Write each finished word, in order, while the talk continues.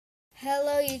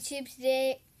Hello YouTube.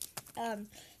 Today, oh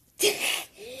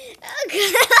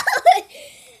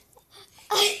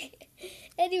God.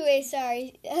 Anyway,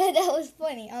 sorry. That was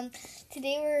funny.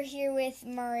 Today we're here with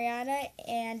Mariana,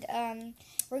 and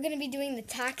we're gonna be doing the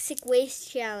toxic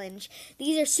waste challenge.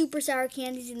 These are super sour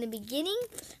candies in the beginning,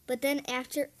 but then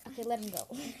after, okay, let them go.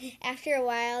 After a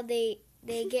while, they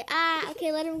get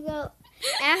okay, let them go.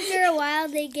 After a while,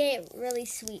 they get really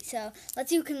sweet. So let's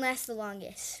see who can last the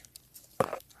longest.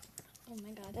 Oh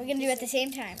my God. We're going to do it at the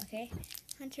same time, okay?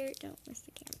 Hunter, don't miss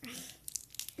the camera.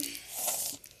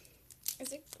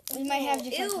 Is it? We might have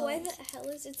different Ew, why colors. the hell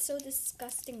is it so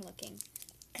disgusting looking?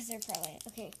 Because they're probably,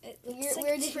 okay. We're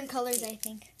We're different colors, I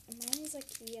think. Mine is like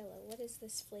yellow. What is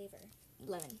this flavor?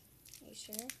 Lemon. Are you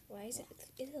sure? Why is it?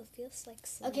 It feels like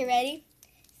slime. Okay, ready?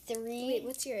 3. Wait,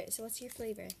 what's your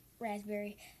flavor?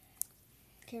 Raspberry.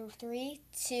 Okay, 3,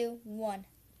 2, 1.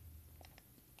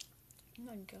 Oh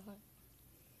my God.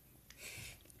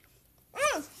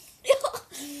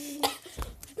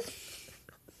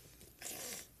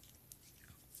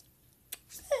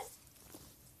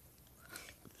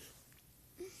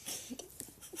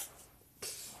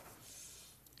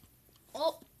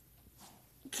 Oh,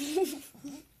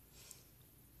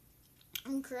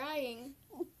 I'm crying.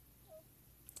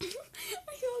 Are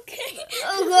you okay?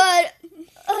 Oh,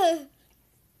 God.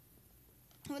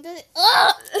 What does it?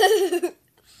 Oh!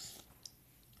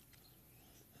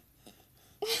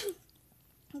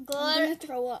 God. I'm gonna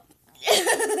throw up.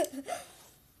 That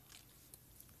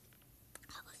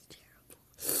was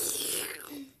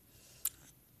terrible.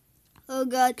 Oh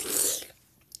God.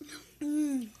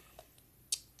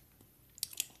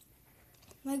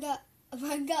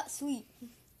 Mine got sweet.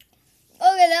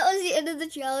 Okay, that was the end of the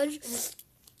challenge.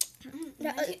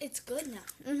 It's good now,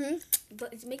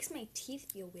 but it makes my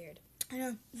teeth feel weird. I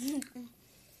know.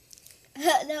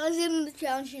 That was the end of the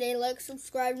challenge today. Like,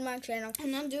 subscribe to my channel.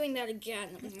 I'm not doing that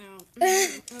again. No.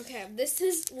 Okay, this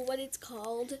is what it's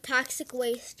called. Toxic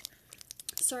waste.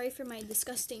 Sorry for my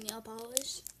disgusting nail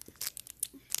polish.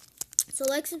 So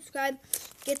like, subscribe,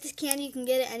 get this candy. You can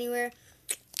get it anywhere.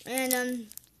 And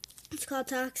it's called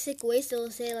toxic waste.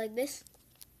 It'll say it like this.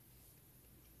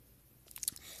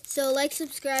 So like,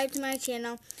 subscribe to my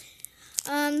channel.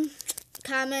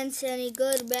 Comments, any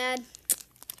good, bad.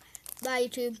 Bye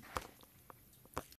YouTube.